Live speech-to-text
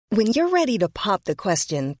When you're ready to pop the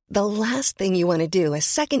question, the last thing you want to do is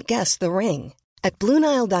second-guess the ring. At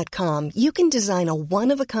BlueNile.com, you can design a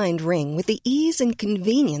one-of-a-kind ring with the ease and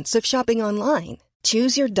convenience of shopping online.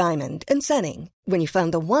 Choose your diamond and setting. When you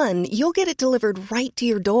find the one, you'll get it delivered right to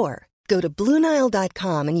your door. Go to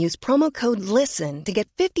BlueNile.com and use promo code LISTEN to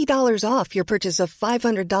get $50 off your purchase of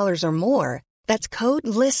 $500 or more. That's code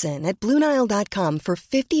LISTEN at BlueNile.com for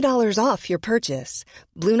 $50 off your purchase.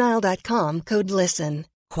 BlueNile.com, code LISTEN.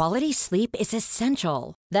 Quality sleep is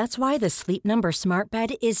essential. That's why the Sleep Number Smart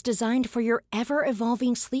Bed is designed for your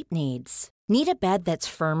ever-evolving sleep needs. Need a bed that's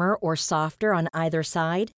firmer or softer on either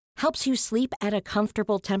side? Helps you sleep at a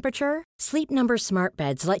comfortable temperature? Sleep Number Smart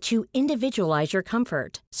Beds let you individualize your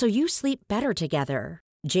comfort, so you sleep better together.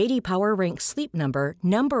 J.D. Power ranks Sleep Number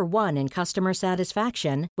number 1 in customer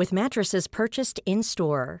satisfaction with mattresses purchased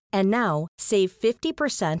in-store. And now, save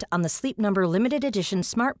 50% on the Sleep Number Limited Edition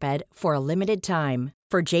Smart Bed for a limited time.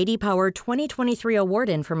 For J.D. Power 2023 award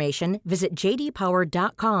information, visit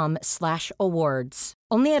jdpower.com/awards.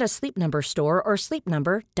 Only at a Sleep Number store or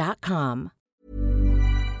sleepnumber.com.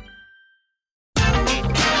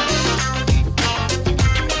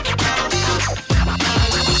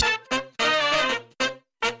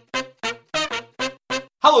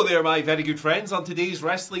 Hello there, my very good friends. On today's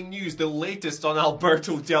wrestling news, the latest on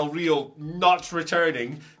Alberto Del Rio not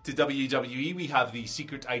returning to WWE. We have the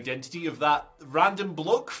secret identity of that random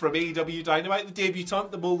bloke from AEW Dynamite, the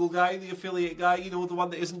debutant, the mogul guy, the affiliate guy, you know, the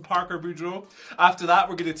one that isn't Parker Boudreaux. After that,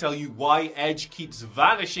 we're going to tell you why Edge keeps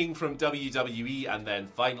vanishing from WWE. And then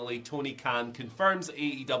finally, Tony Khan confirms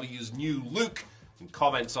AEW's new look and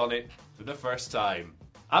comments on it for the first time.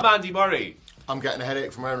 I'm Andy Murray. I'm getting a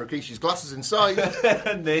headache from wearing Rikishi's glasses inside.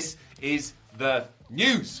 And this is the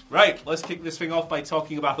news. Right, let's kick this thing off by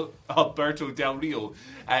talking about Alberto Del Rio,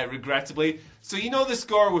 regrettably. So you know the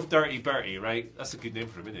score with Dirty Bertie, right? That's a good name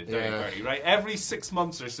for him, isn't it? Dirty Bertie, right? Every 6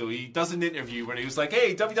 months or so, he does an interview where he was like,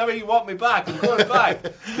 hey, WWE want me back. I'm going back.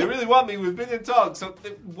 They really want me. We've been in talks. So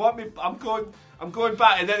they want me. I'm going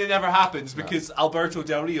back. And then it never happens because Alberto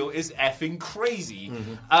Del Rio is effing crazy.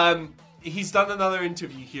 Mm-hmm. He's done another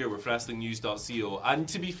interview here with WrestlingNews.co, and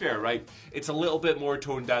to be fair, right, it's a little bit more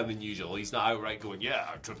toned down than usual. He's not outright going, yeah,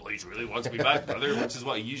 Triple H really wants me back, brother, which is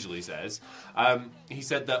what he usually says. He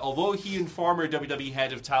said that although he and former WWE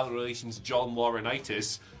head of talent relations John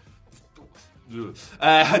Laurinaitis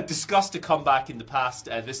had discussed a comeback in the past,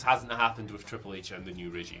 this hasn't happened with Triple H and the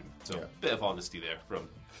new regime. So, a bit of honesty there from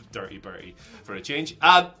Dirty Bertie for a change.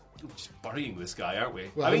 We're just burying this guy, aren't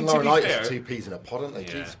we? Well, I mean, to be fair, 2 peas in a pod, aren't they?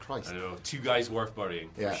 Yeah, Jesus Christ. I know. 2 guys worth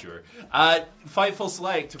burying, for sure. Fightful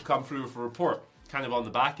Select have come through with a report kind of on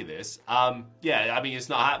the back of this. I mean, it's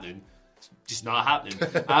not happening. It's just not happening.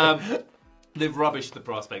 They've rubbished the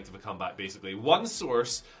prospect of a comeback, basically. One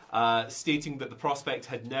source stating that the prospect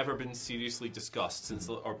had never been seriously discussed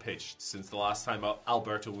or pitched since the last time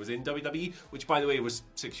Alberto was in WWE, which, by the way, was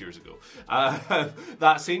 6 years ago.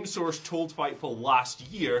 That same source told Fightful last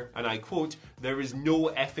year, and I quote, "There is no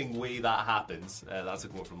effing way that happens." That's a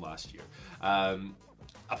quote from last year.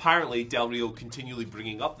 Apparently, Del Rio continually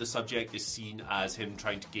bringing up the subject is seen as him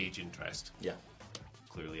trying to gauge interest. Yeah.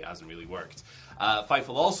 Clearly it hasn't really worked.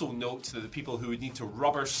 Fightful also notes that the people who would need to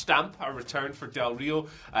rubber stamp a return for Del Rio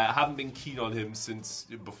haven't been keen on him since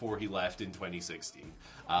before he left in 2016.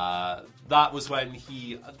 That was when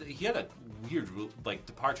he had a weird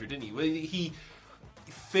departure, didn't he? He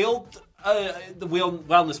failed the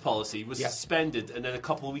wellness policy, was suspended, and then a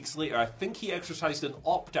couple of weeks later, I think he exercised an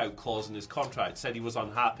opt-out clause in his contract, said he was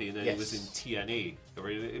unhappy, and then he was in TNA, or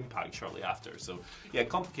Impact shortly after. So,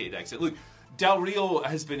 complicated exit. Look, Del Rio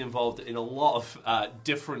has been involved in a lot of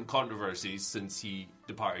different controversies since he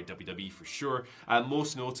departed WWE, for sure.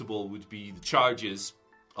 Most notable would be the charges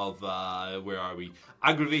of,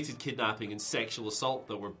 aggravated kidnapping and sexual assault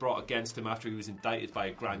that were brought against him after he was indicted by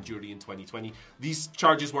a grand jury in 2020. These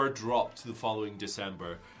charges were dropped the following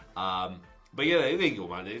December. But there you go,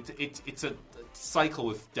 man. It's a cycle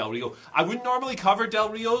with Del Rio. I wouldn't normally cover Del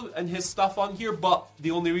Rio and his stuff on here, but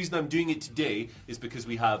the only reason I'm doing it today is because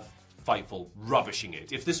we have Fightful rubbishing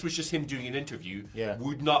it. If this was just him doing an interview,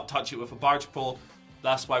 would not touch it with a barge pole.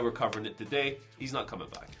 That's why we're covering it today. He's not coming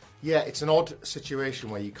back. Yeah, it's an odd situation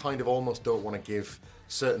where you kind of almost don't want to give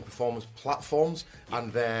certain performers platforms,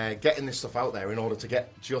 and they're getting this stuff out there in order to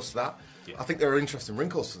get just that. Yeah. I think there are interesting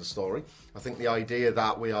wrinkles to the story. I think the idea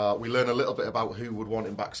that we learn a little bit about who would want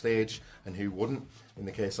him backstage and who wouldn't in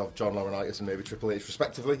the case of John Laurinaitis and maybe Triple H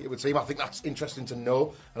respectively, it would seem. I think that's interesting to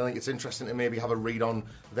know, and I think it's interesting to maybe have a read on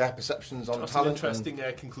their perceptions on talent. Interesting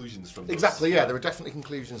conclusions from those. Exactly, yeah, there are definitely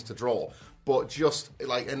conclusions to draw, but just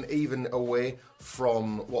like, and even away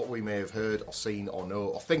from what we may have heard or seen or know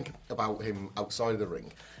or think about him outside of the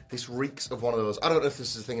ring, this reeks of one of those, I don't know if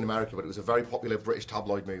this is a thing in America, but it was a very popular British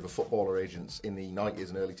tabloid move of footballer agents in the 90s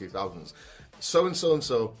and early 2000s.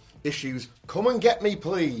 So-and-so issues, come and get me,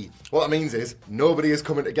 please. What that means is nobody is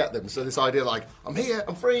coming to get them. So this idea like, I'm here,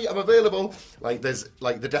 I'm free, I'm available. Like there's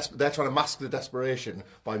like they're trying to mask the desperation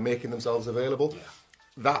by making themselves available. Yeah.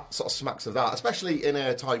 That sort of smacks of that, especially in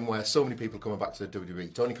a time where so many people are coming back to the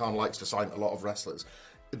WWE. Tony Khan likes to sign a lot of wrestlers.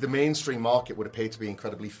 The mainstream market would appear to be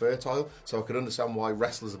incredibly fertile, so I could understand why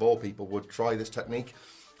wrestlers of all people would try this technique.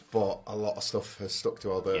 But a lot of stuff has stuck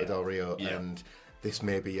to Alberto Del Rio, and this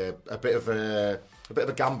may be a bit of a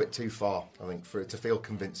gambit too far, I think, for it to feel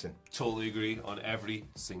convincing. Totally agree on every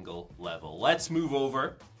single level. Let's move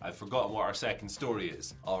over. I've forgotten what our second story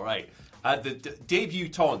is. All right. The debut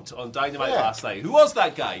taunt on Dynamite last night. Who was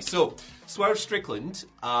that guy? So, Swerve Strickland,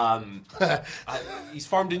 he's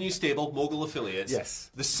formed a new stable, Mogul Affiliates.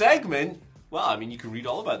 Yes. The segment, well, I mean, you can read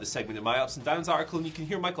all about the segment in my Ups and Downs article, and you can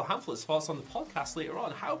hear Michael Hamflett's thoughts on the podcast later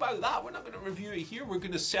on. How about that? We're not going to review it here. We're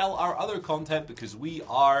going to sell our other content because we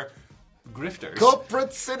are grifters.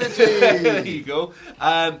 Corporate synergy! There you go.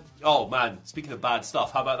 Oh man, speaking of bad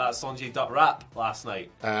stuff, how about that Sanjay Dutt rap last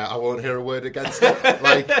night? I won't hear a word against it.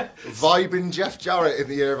 Like, vibing Jeff Jarrett in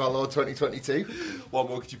the year of our Lord 2022. What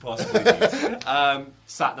more could you possibly need?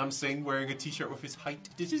 Satnam Singh wearing a t-shirt with his height.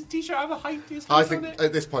 Did his t-shirt have a height? I think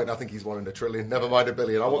at this point, I think he's 1 in a trillion. Never mind a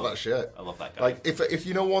billion. I want that shirt. I love that guy. Like, if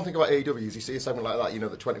you know one thing about AEW is you see something like that, you know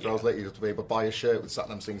that 24 hours later you have to be able to buy a shirt with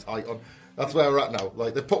Satnam Singh's height on. That's where we're at now.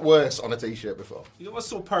 Like, they've put worse on a t-shirt before. You know what's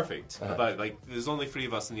so perfect about, like, there's only 3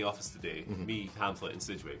 of us in the office today, me, Hamflett, and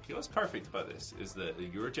Sidgwick. You know what's perfect about this is that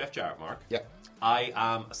you're a Jeff Jarrett mark. Yeah. I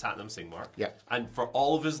am a Satnam Singh mark. Yeah. And for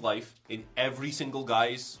all of his life, in every single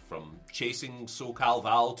guise, from chasing SoCal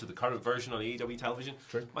Val to the current version on AEW television,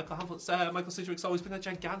 True. Michael Sidgwick's always been a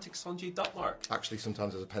gigantic Sanjay Dutt mark. Actually,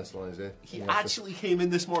 sometimes there's a pencil on his ear. He actually came in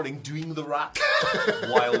this morning doing the rap.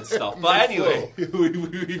 Wild stuff. But anyway,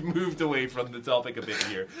 we've moved away from the topic a bit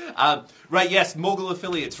here. Right, yes, Mogul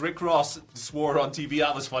Affiliates. Rick Ross swore on TV.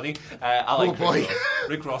 That was funny. I like Rick Ross.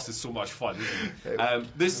 Rick Ross is so much fun, isn't he?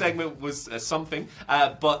 This segment was something.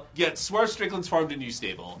 But yeah, Swerve Strickland's formed a new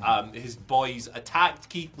stable. His boys attacked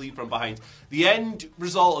Keith Lee from behind. The end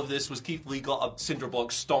result of this was Keith Lee got a cinder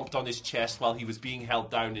block stomped on his chest while he was being held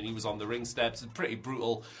down and he was on the ring steps. It's pretty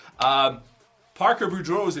brutal. Parker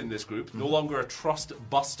Boudreaux's in this group, no longer a trust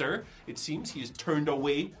buster. It seems he has turned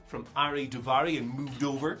away from Ari Daivari and moved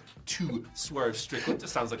over to Swerve Strickland. It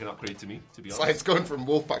sounds like an upgrade to me, to be honest. It's like it's going from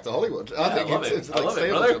Wolfpack to Hollywood. I love it,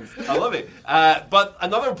 I love it. But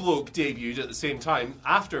another bloke debuted at the same time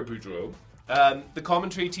after Boudreaux. The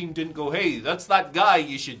commentary team didn't go, hey, that's that guy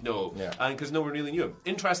you should know. Because no one really knew him.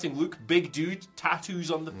 Interesting look, big dude, tattoos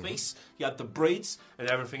on the face. He had the braids and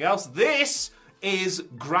everything else. This is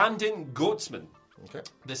Grandin Goatsman. Okay.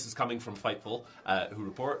 This is coming from Fightful, who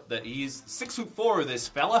report that he is 6'4", this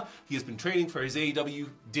fella. He has been training for his AEW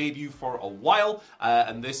debut for a while,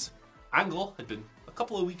 and this angle had been a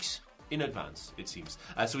couple of weeks in advance, it seems.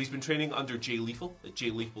 So he's been training under Jay Lethal at Jay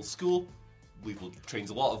Lethal's school. Lethal trains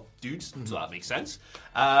a lot of dudes, so that makes sense.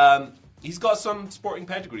 He's got some sporting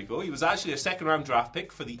pedigree, though. He was actually a second-round draft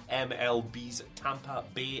pick for the MLB's Tampa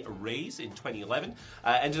Bay Rays in 2011.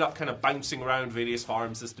 Ended up kind of bouncing around various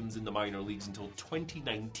farm systems in the minor leagues until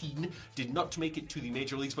 2019. Did not make it to the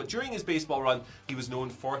major leagues, but during his baseball run, he was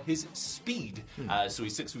known for his speed. So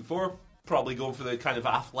he's 6'4", probably going for the kind of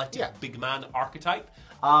athletic big man archetype.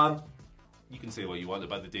 You can say what you want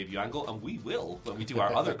about the debut angle, and we will when we do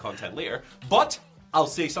our other content later. But I'll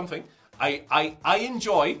say something. I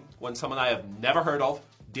enjoy when someone I have never heard of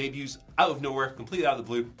debuts out of nowhere, completely out of the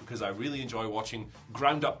blue, because I really enjoy watching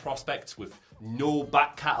ground-up prospects with no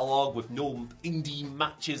back catalogue, with no indie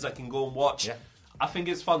matches I can go and watch. Yeah. I think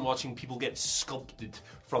it's fun watching people get sculpted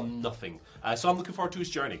from nothing. So I'm looking forward to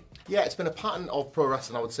his journey. Yeah, it's been a pattern of pro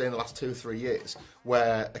wrestling, I would say, in the last 2 or 3 years,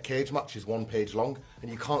 where a cage match is 1 page long,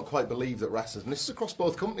 and you can't quite believe that wrestlers, and this is across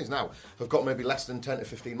both companies now, have got maybe less than 10 to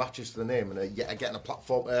 15 matches to the name, and are getting a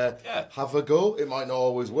platform have a go. It might not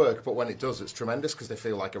always work, but when it does, it's tremendous, because they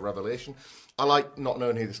feel like a revelation. I like not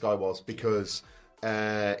knowing who this guy was, because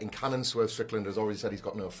In canon, Swerve Strickland has already said he's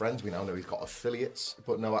got no friends. We now know he's got affiliates,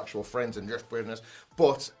 but no actual friends and just weirdness.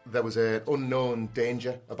 But there was an unknown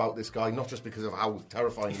danger about this guy, not just because of how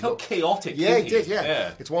terrifying he felt looked. Chaotic. Yeah, didn't he did.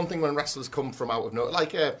 Yeah. It's one thing when wrestlers come from out of nowhere,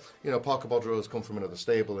 like Parker Bodro's come from another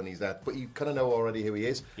stable and he's there, but you kind of know already who he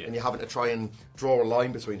is, and you're having to try and draw a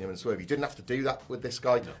line between him and Swerve. You didn't have to do that with this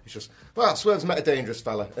guy. No. It's just, well, Swerve's met a dangerous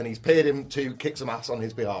fella, and he's paid him to kick some ass on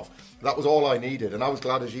his behalf. That was all I needed, and I was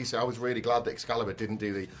glad, as you say, I was really glad that Excalibur didn't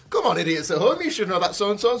do the, come on, idiots at home, you should know that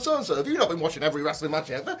so-and-so and so-and-so. Have you not been watching every wrestling match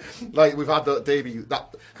ever? Like, we've had that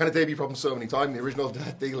kind of debut problem so many times. The original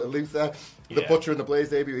Deal at Luther, the Butcher and the Blaze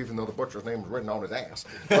debut, even though the Butcher's name was written on his ass.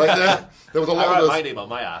 Like, there was a lot of those. My name on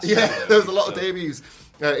my ass. Yeah, there was a lot of debuts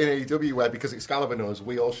in AEW where, because Excalibur knows,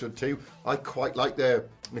 we all should too. I quite like the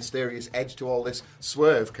mysterious edge to all this.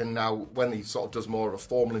 Swerve can now, when he sort of does more of a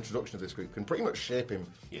formal introduction of this group, can pretty much shape him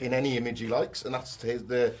in any image he likes, and that's to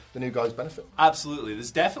the new guy's benefit. Absolutely.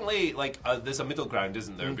 There's definitely, there's a middle ground,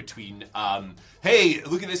 isn't there, between, hey,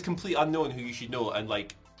 look at this complete unknown who you should know, and,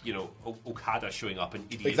 Okada showing up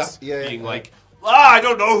and idiots being like, I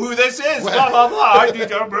don't know who this is, blah, blah, blah. I need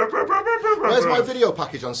to... Where's my video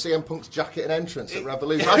package on CM Punk's jacket and entrance at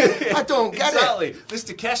Revolution? I don't get it. This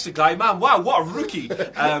Takeshita guy, man, wow, what a rookie.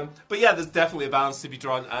 But yeah, there's definitely a balance to be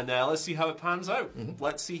drawn, and let's see how it pans out. Mm-hmm.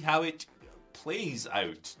 Let's see how it plays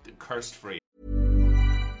out, the cursed phrase.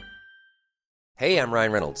 Hey, I'm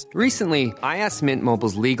Ryan Reynolds. Recently, I asked Mint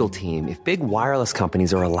Mobile's legal team if big wireless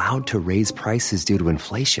companies are allowed to raise prices due to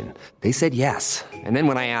inflation. They said yes. And then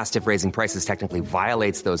when I asked if raising prices technically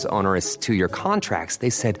violates those onerous 2-year contracts, they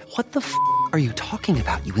said, what the f*** are you talking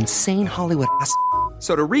about, you insane Hollywood ass f-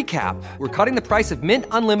 So to recap, we're cutting the price of Mint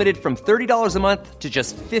Unlimited from $30 a month to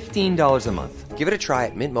just $15 a month. Give it a try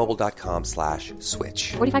at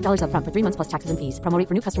mintmobile.com/switch. $45 up front for 3 months plus taxes and fees. Promo rate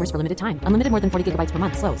for new customers for limited time. Unlimited more than 40 gigabytes per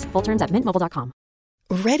month. Slows full terms at mintmobile.com.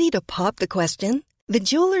 Ready to pop the question? The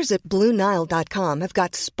jewelers at BlueNile.com have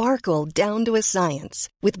got sparkle down to a science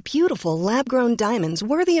with beautiful lab-grown diamonds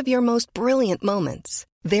worthy of your most brilliant moments.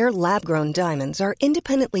 Their lab-grown diamonds are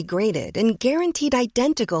independently graded and guaranteed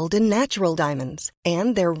identical to natural diamonds,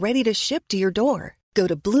 and they're ready to ship to your door. Go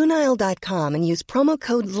to BlueNile.com and use promo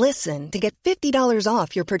code LISTEN to get $50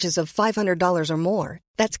 off your purchase of $500 or more.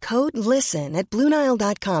 That's code LISTEN at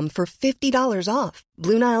BlueNile.com for $50 off.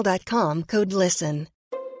 BlueNile.com, code LISTEN.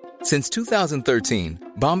 Since 2013,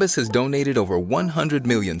 Bombas has donated over 100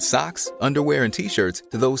 million socks, underwear, and T-shirts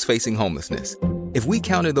to those facing homelessness. If we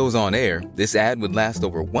counted those on air, this ad would last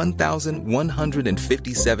over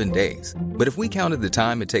 1,157 days. But if we counted the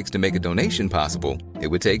time it takes to make a donation possible, it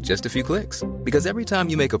would take just a few clicks. Because every time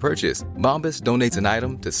you make a purchase, Bombas donates an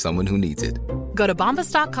item to someone who needs it. Go to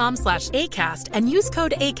bombas.com/ACAST and use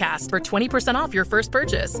code ACAST for 20% off your first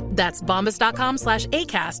purchase. That's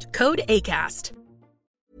bombas.com/ACAST, code ACAST.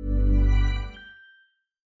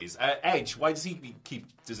 Edge, why does he keep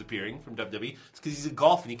disappearing from WWE? It's because he's a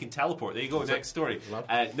golf and he can teleport. There you go, next story.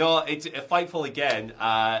 No, it's Fightful again.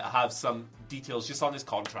 Have some details just on his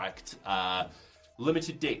contract.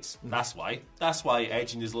 Limited dates. That's why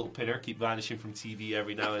Edge and his little pinner keep vanishing from TV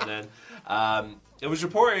every now and then. It was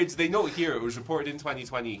reported, they note here, it was reported in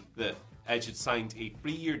 2020 that Edge had signed a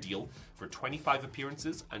 3-year deal for 25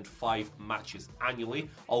 appearances and 5 matches annually.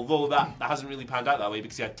 Although that hasn't really panned out that way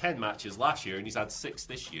because he had 10 matches last year and he's had 6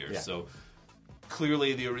 this year. Yeah. So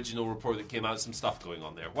clearly the original report that came out, some stuff going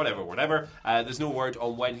on there. Whatever. There's no word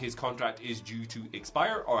on when his contract is due to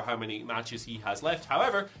expire or how many matches he has left.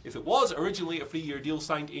 However, if it was originally a 3-year deal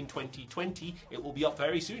signed in 2020, it will be up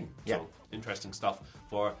very soon. Yeah. So interesting stuff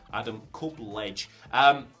for Adam Copeledge.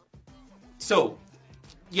 So,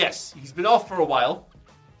 yes, he's been off for a while.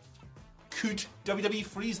 Could WWE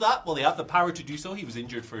freeze that? Well, they have the power to do so. He was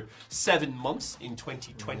injured for 7 months in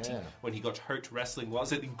 2020 when he got hurt wrestling.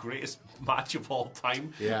 Was it the greatest match of all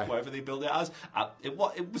time? Yeah. Whatever they build it as. It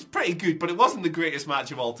was pretty good, but it wasn't the greatest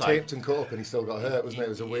match of all time. Taped and cut up and he still got hurt, wasn't it? It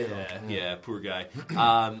was a weird one. Yeah, poor guy.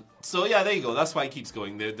 So, yeah, there you go. That's why he keeps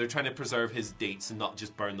going. They're trying to preserve his dates and not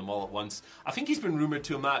just burn them all at once. I think he's been rumoured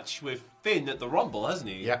to a match with Finn at the Rumble, hasn't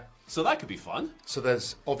he? Yeah. So that could be fun. So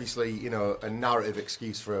there's obviously, a narrative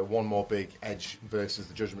excuse for one more big Edge versus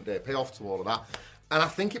the Judgment Day payoff to all of that. And I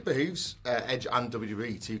think it behooves Edge and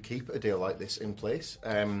WWE to keep a deal like this in place.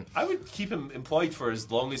 I would keep him employed for as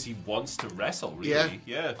long as he wants to wrestle, really.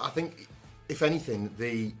 Yeah. I think if anything,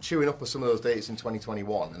 the chewing up of some of those dates in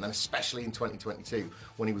 2021, and then especially in 2022,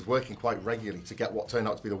 when he was working quite regularly to get what turned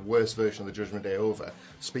out to be the worst version of the Judgment Day over,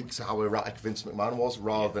 speaks to how erratic Vince McMahon was,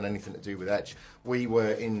 rather than anything to do with Edge. We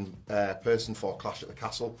were in person for Clash at the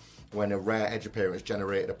Castle, when a rare Edge appearance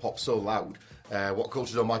generated a pop so loud. What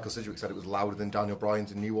Culture's own Michael Sidgwick said it was louder than Daniel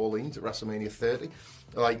Bryan's in New Orleans at WrestleMania 30.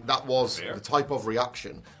 Like, that was the type of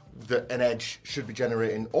reaction that an Edge should be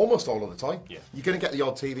generating almost all of the time. Yeah. You're going to get the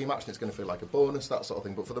odd TV match and it's going to feel like a bonus, that sort of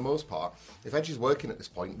thing. But for the most part, if Edge is working at this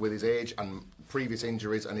point with his age and previous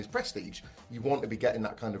injuries and his prestige, you want to be getting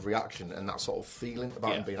that kind of reaction and that sort of feeling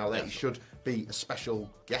about him being out there. He should be a special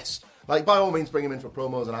guest. Like, by all means, bring him in for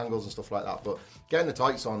promos and angles and stuff like that. But getting the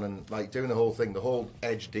tights on and like doing the whole thing, the whole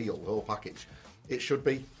Edge deal, the whole package, it should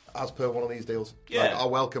be as per one of these deals. Yeah. Like, I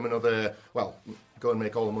welcome another, well, go and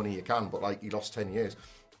make all the money you can, but like, he lost 10 years.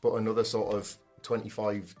 But another sort of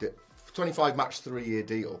 25 match 3-year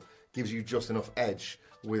deal gives you just enough Edge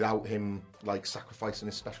without him like sacrificing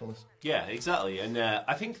his specialness. Yeah, exactly. And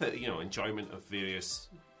I think that, you know, enjoyment of various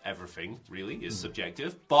everything really is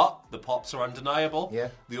subjective, but the pops are undeniable. Yeah.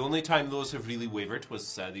 The only time those have really wavered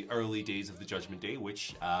was the early days of the Judgment Day,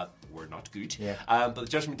 which were not good. Yeah. But the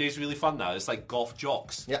Judgment Day is really fun now. It's like golf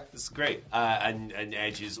jocks. Yeah. It's great. And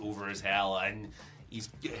Edge is over as hell, and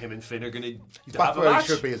him and Finn are going to Back have a where match.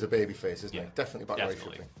 he should be as a babyface, isn't he? Definitely back where he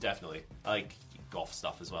should be. Definitely. I like golf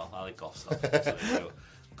stuff as well. I like golf stuff. So there you go.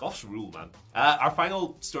 Golf's rule, man. Our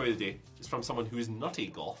final story of the day is from someone who is not a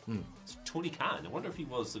golf. It's Tony Khan. I wonder if he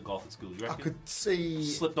was a golf at school. You I reckon? could see...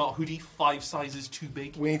 Slipknot hoodie, 5 sizes too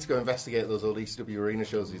big. We need to go investigate those old ECW arena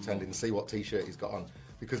shows he attended and see what T-shirt he's got on.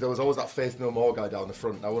 Because there was always that Faith No More guy down the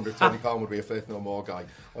front. And I wonder if Tony Khan would be a Faith No More guy,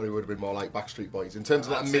 or he would have been more like Backstreet Boys. In terms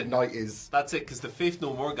of that mid-90s... That's it, because the Faith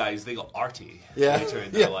No More guys, they got arty later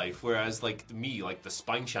in their life. Whereas, like, me, like the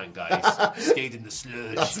Spine Shank guys, stayed in the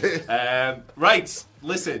sludge. That's it. Right,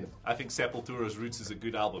 listen. I think Sepultura's Roots is a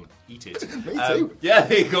good album. Eat it. Me too. Yeah,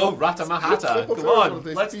 there you go. Ratamahata. Come on.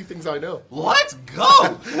 There's few things I know. Let's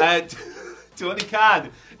go! Tony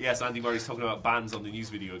Khan. Yes, Andy Murray's talking about bands on the news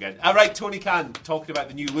video again. Right, Tony Khan talking about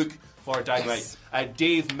the new look for Dynamite. Yes.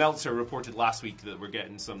 Dave Meltzer reported last week that we're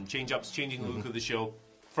getting some change-ups, changing the look of the show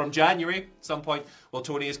from January at some point. Well,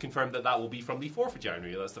 Tony has confirmed that will be from the 4th of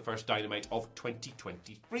January. That's the first Dynamite of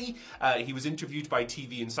 2023. He was interviewed by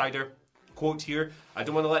TV Insider. Quote here, "I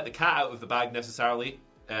don't want to let the cat out of the bag necessarily,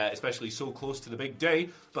 especially so close to the big day,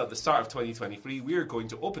 but at the start of 2023, we are going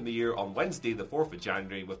to open the year on Wednesday, the 4th of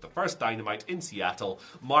January, with the first Dynamite in Seattle,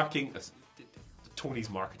 marking..." Tony's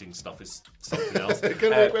marketing stuff is something else. It's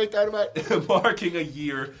going to be a great Dynamite. Marking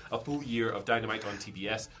a full year of Dynamite on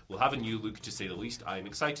TBS. We'll have a new look, to say the least. I'm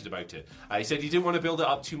excited about it. He said he didn't want to build it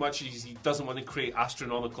up too much. He doesn't want to create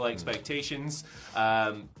astronomical expectations.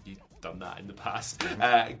 He's done that in the past.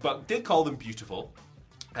 But did call them beautiful.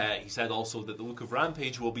 He said also that the look of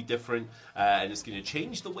Rampage will be different, and it's going to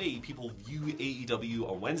change the way people view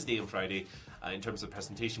AEW on Wednesday and Friday in terms of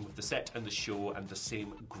presentation, with the set and the show and the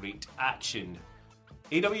same great action.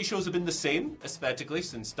 AEW shows have been the same aesthetically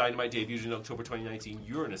since Dynamite debuted in October 2019.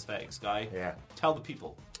 You're an aesthetics guy. Yeah. Tell the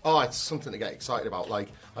people. Oh, it's something to get excited about. Like,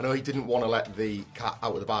 I know he didn't want to let the cat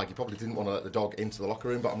out of the bag. He probably didn't want to let the dog into the locker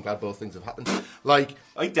room, but I'm glad both things have happened. Like,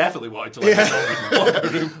 I definitely wanted to let the dog in the locker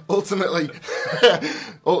room.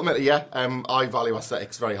 Ultimately, yeah. I value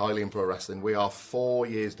aesthetics very highly in pro wrestling. We are 4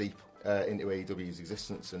 years deep into AEW's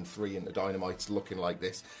existence and 3 into Dynamite's looking like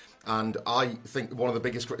this. And I think one of the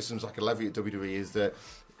biggest criticisms I could levy at WWE is that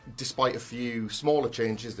despite a few smaller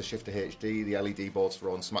changes, the shift to HD, the LED boards for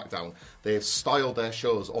Raw and SmackDown, they've styled their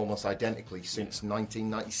shows almost identically since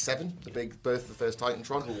 1997, the big birth of the first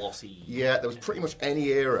Titantron. Glossy. Yeah, there was pretty much any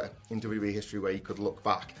era in WWE history where you could look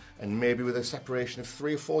back, and maybe with a separation of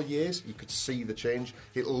 3 or 4 years, you could see the change.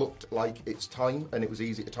 It looked like its time, and it was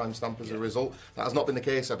easy to timestamp as a result. That has not been the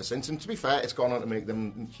case ever since, and to be fair, it's gone on to make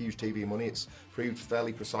them huge TV money. It's proved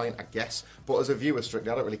fairly prescient, I guess. But as a viewer,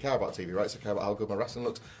 strictly, I don't really care about TV rights. I care about how good my wrestling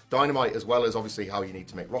looks. Dynamite, as well as obviously how you need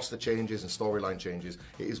to make roster changes and storyline changes,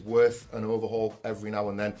 it is worth an overhaul every now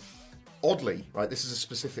and then. Oddly, right, this is a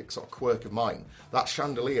specific sort of quirk of mine, that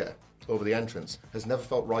chandelier over the entrance has never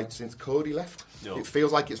felt right since Cody left. No. It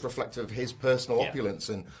feels like it's reflective of his personal opulence,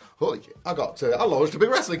 and holy shit, I launched a big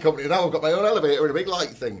wrestling company, now I've got my own elevator and a big light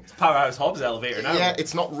thing. It's Powerhouse Hobbs elevator now. Yeah,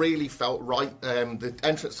 it's not really felt right. The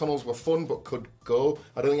entrance tunnels were fun but could go.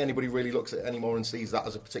 I don't think anybody really looks at it anymore and sees that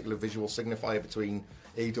as a particular visual signifier between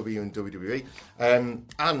AEW and WWE.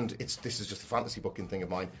 And this is just a fantasy booking thing of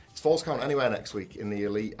mine. It's Falls Count Anywhere next week in the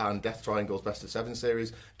Elite and Death Triangle's Best of 7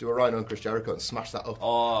 series. Do a Rhino and Chris Jericho and smash that up.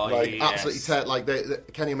 Oh, like, yes.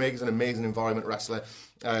 Absolutely Kenny Omega's an amazing environment wrestler.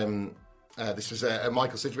 This was a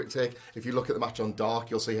Michael Sidgwick take. If you look at the match on Dark,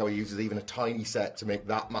 you'll see how he uses even a tiny set to make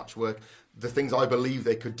that match work. The things I believe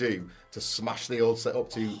they could do to smash the old set up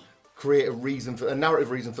to create a narrative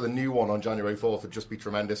reason for the new one on January 4th would just be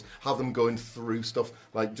tremendous. Have them going through stuff,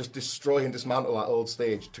 like just destroy and dismantle that old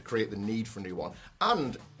stage to create the need for a new one.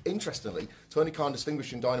 And, interestingly, Tony Khan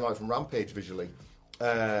distinguishing Dynamite from Rampage visually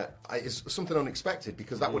is something unexpected,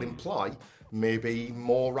 because that would imply maybe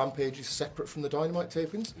more Rampages separate from the Dynamite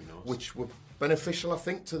tapings, which would beneficial, I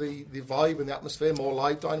think, to the vibe and the atmosphere. More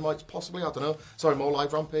live Dynamites, possibly, I don't know. Sorry, more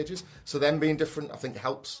live Rampages. So them being different, I think,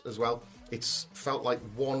 helps as well. It's felt like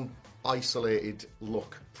one isolated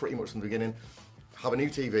look pretty much from the beginning. Have a new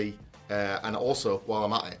TV, and also, while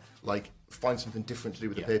I'm at it, like, find something different to do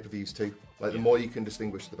with the pay-per-views too. Like, the more you can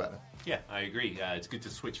distinguish, the better. Yeah, I agree. It's good to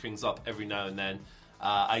switch things up every now and then.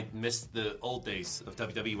 I missed the old days of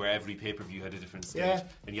WWE where every pay-per-view had a different stage.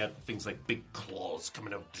 And you had things like big claws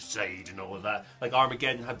coming out the side and all of that. Like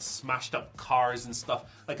Armageddon had smashed up cars and stuff.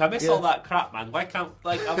 Like, I miss all that crap, man. Why can't,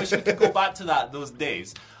 like, I wish we could go back to those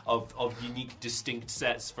days of unique, distinct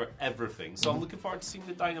sets for everything. So I'm looking forward to seeing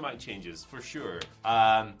the Dynamite changes, for sure. We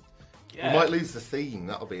might lose the theme.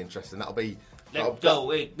 That'll be interesting. That'll be... Let's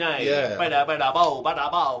go ignite.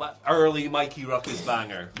 Early Mikey Ruckus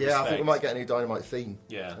banger. Yeah, Respect. I think we might get a new Dynamite theme.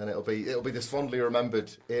 Yeah, and it'll be this fondly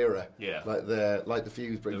remembered era. Yeah, like the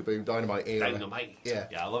Fuse, Bring the Boom, Dynamite era. Dynamite. Yeah,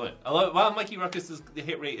 I love it. Well, Mikey Ruckus, the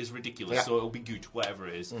hit rate is ridiculous, so it'll be good, whatever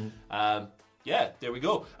it is. Yeah, there we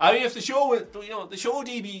go. I mean, if the show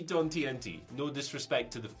debuted on TNT, no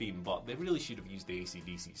disrespect to the theme, but they really should have used the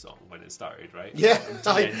AC/DC song when it started, right? Yeah.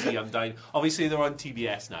 TNT, I'm dying. Obviously, they're on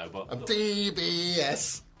TBS now, but... I'm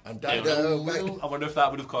TBS. I'm dying. I wonder if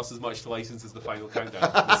that would have cost as much to license as the Final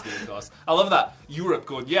Countdown this game cost. I love that. Europe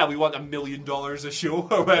going, yeah, we want $1 million a show,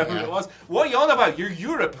 or whatever it was. What are you on about? You're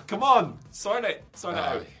Europe. Come on. Sort it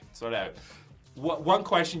out. One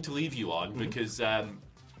question to leave you on, because...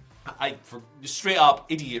 I straight up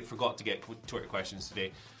idiot forgot to get Twitter questions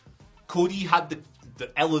today. Cody had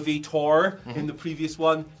the elevator in the previous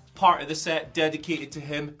one, part of the set dedicated to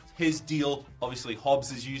him, his deal. Obviously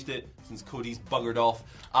Hobbs has used it since Cody's buggered off.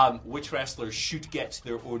 Which wrestlers should get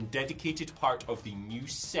their own dedicated part of the new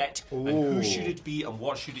set, and who should it be, and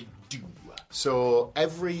what should it do? So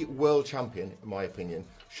every world champion, in my opinion,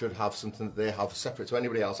 should have something that they have separate to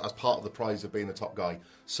anybody else as part of the prize of being the top guy.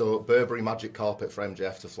 So Burberry magic carpet for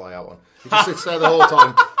MJF to fly out on. He just sits there the whole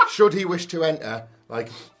time. Should he wish to enter, like,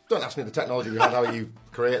 don't ask me the technology behind how you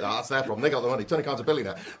create that. That's their problem. They got the money. Tony Khan's a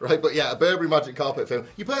billionaire, right? But yeah, a Burberry magic carpet film.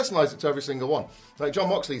 You personalise it to every single one. Like John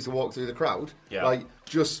Moxley used to walk through the crowd. Yeah. Like,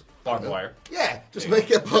 just... Barbed wire. Yeah, just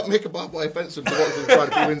make a barbed wire fence to walk through the crowd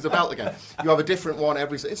if he wins the belt again. You have a different one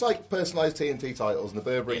every... It's like personalised TNT titles and the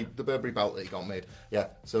Burberry belt that he got made. Yeah,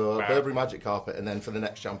 so Burberry magic carpet, and then for the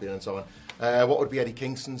next champion and so on. What would be Eddie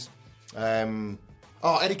Kingston's?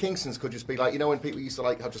 Eddie Kingston's could just be like, you know when people used to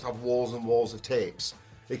like just have walls and walls of tapes?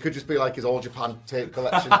 It could just be like his All Japan tape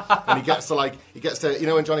collection, and he gets to, you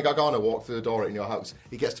know, when Johnny Gargano walked through the door in your house,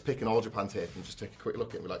 he gets to pick an All Japan tape and just take a quick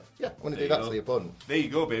look at it and be like, yeah, I'm going to do that for the opponent. There you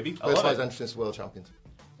go, baby. Personalised entrance to World Champions.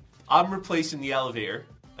 I'm replacing the elevator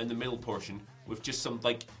in the middle portion with just some,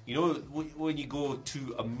 like, you know, when you go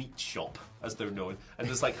to a meat shop, as they're known, and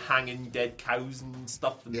there's like hanging dead cows and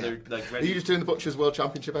stuff, and they're like ready. Are you just doing the Butcher's World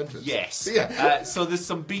Championship entrance? Yes. Yeah. So there's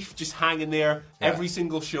some beef just hanging there every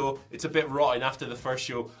single show. It's a bit rotten after the first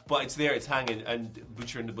show, but it's there, it's hanging, and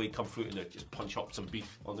Butcher and the Blade come through and they just punch up some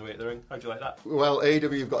beef on the way to the ring. How'd you like that? Well,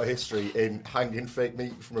 AEW have got a history in hanging fake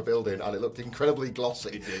meat from a building, and it looked incredibly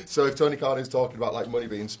glossy. It did. So if Tony Khan is talking about like money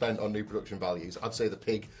being spent on new production values, I'd say the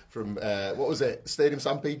pig from what was it, Stadium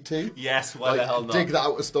Stampede 2? Yes, why the hell not? Dig that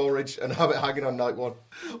out of storage and have it hanging on night one.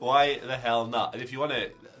 Why the hell not? And if you want to,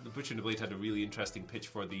 the Butcher and the Blade had a really interesting pitch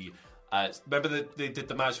for the. Remember that they did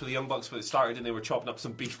the match for the Young Bucks when it started and they were chopping up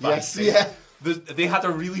some beef back? Yes, yeah. They had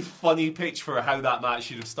a really funny pitch for how that match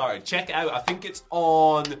should have started. Check it out. I think it's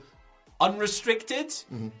on Unrestricted,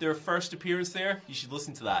 their first appearance there. You should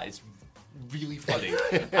listen to that. It's really funny.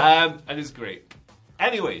 And it's great.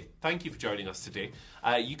 Anyway, thank you for joining us today.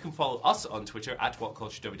 You can follow us on Twitter at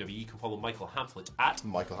WhatCultureWWE. You can follow Michael Hamflett at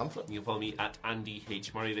Michael Hamflett. You can follow me at Andy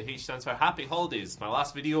H. Murray. The H stands for Happy Holidays. My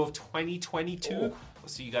last video of 2022. I'll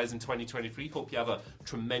see you guys in 2023. Hope you have a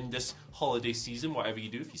tremendous holiday season, whatever you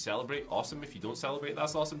do. If you celebrate, awesome. If you don't celebrate,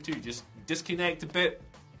 that's awesome too. Just disconnect a bit.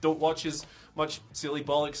 Don't watch as much silly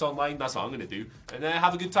bollocks online. That's what I'm going to do. And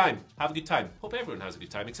have a good time. Have a good time. Hope everyone has a good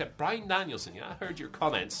time, except Brian Danielson. Yeah, I heard your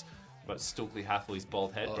comments about Stokely Hathaway's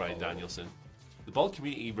bald head, Brian Danielson. The bald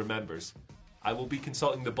community remembers. I will be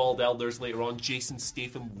consulting the bald elders later on. Jason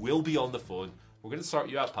Statham will be on the phone. We're going to sort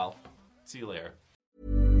you out, pal. See you later.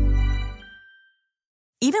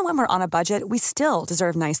 Even when we're on a budget, we still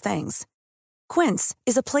deserve nice things. Quince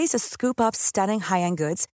is a place to scoop up stunning high-end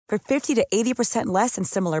goods for 50 to 80% less than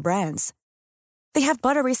similar brands. They have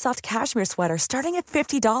buttery soft cashmere sweaters starting at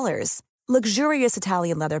 $50, luxurious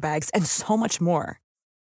Italian leather bags, and so much more.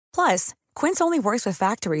 Plus, Quince only works with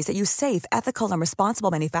factories that use safe, ethical, and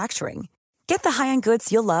responsible manufacturing. Get the high-end goods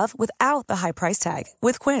you'll love without the high price tag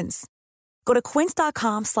with Quince. Go to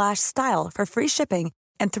quince.com/style for free shipping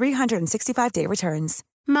and 365-day returns.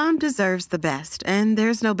 Mom deserves the best, and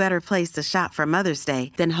there's no better place to shop for Mother's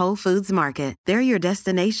Day than Whole Foods Market. They're your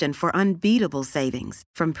destination for unbeatable savings,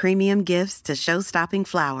 from premium gifts to show-stopping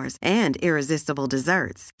flowers and irresistible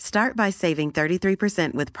desserts. Start by saving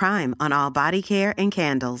 33% with Prime on all body care and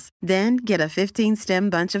candles. Then get a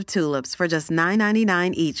 15-stem bunch of tulips for just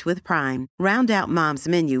 $9.99 each with Prime. Round out Mom's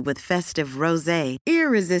menu with festive rosé,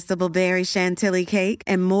 irresistible berry chantilly cake,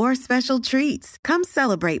 and more special treats. Come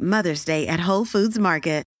celebrate Mother's Day at Whole Foods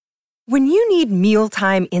Market. When you need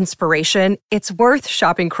mealtime inspiration, it's worth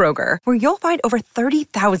shopping Kroger, where you'll find over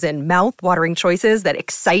 30,000 mouth-watering choices that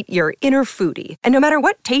excite your inner foodie. And no matter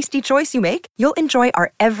what tasty choice you make, you'll enjoy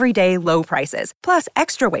our everyday low prices, plus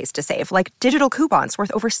extra ways to save, like digital coupons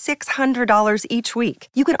worth over $600 each week.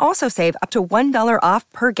 You can also save up to $1 off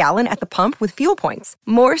per gallon at the pump with fuel points.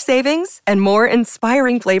 More savings and more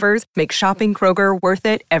inspiring flavors make shopping Kroger worth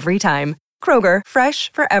it every time. Kroger,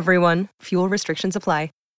 fresh for everyone. Fuel restrictions apply.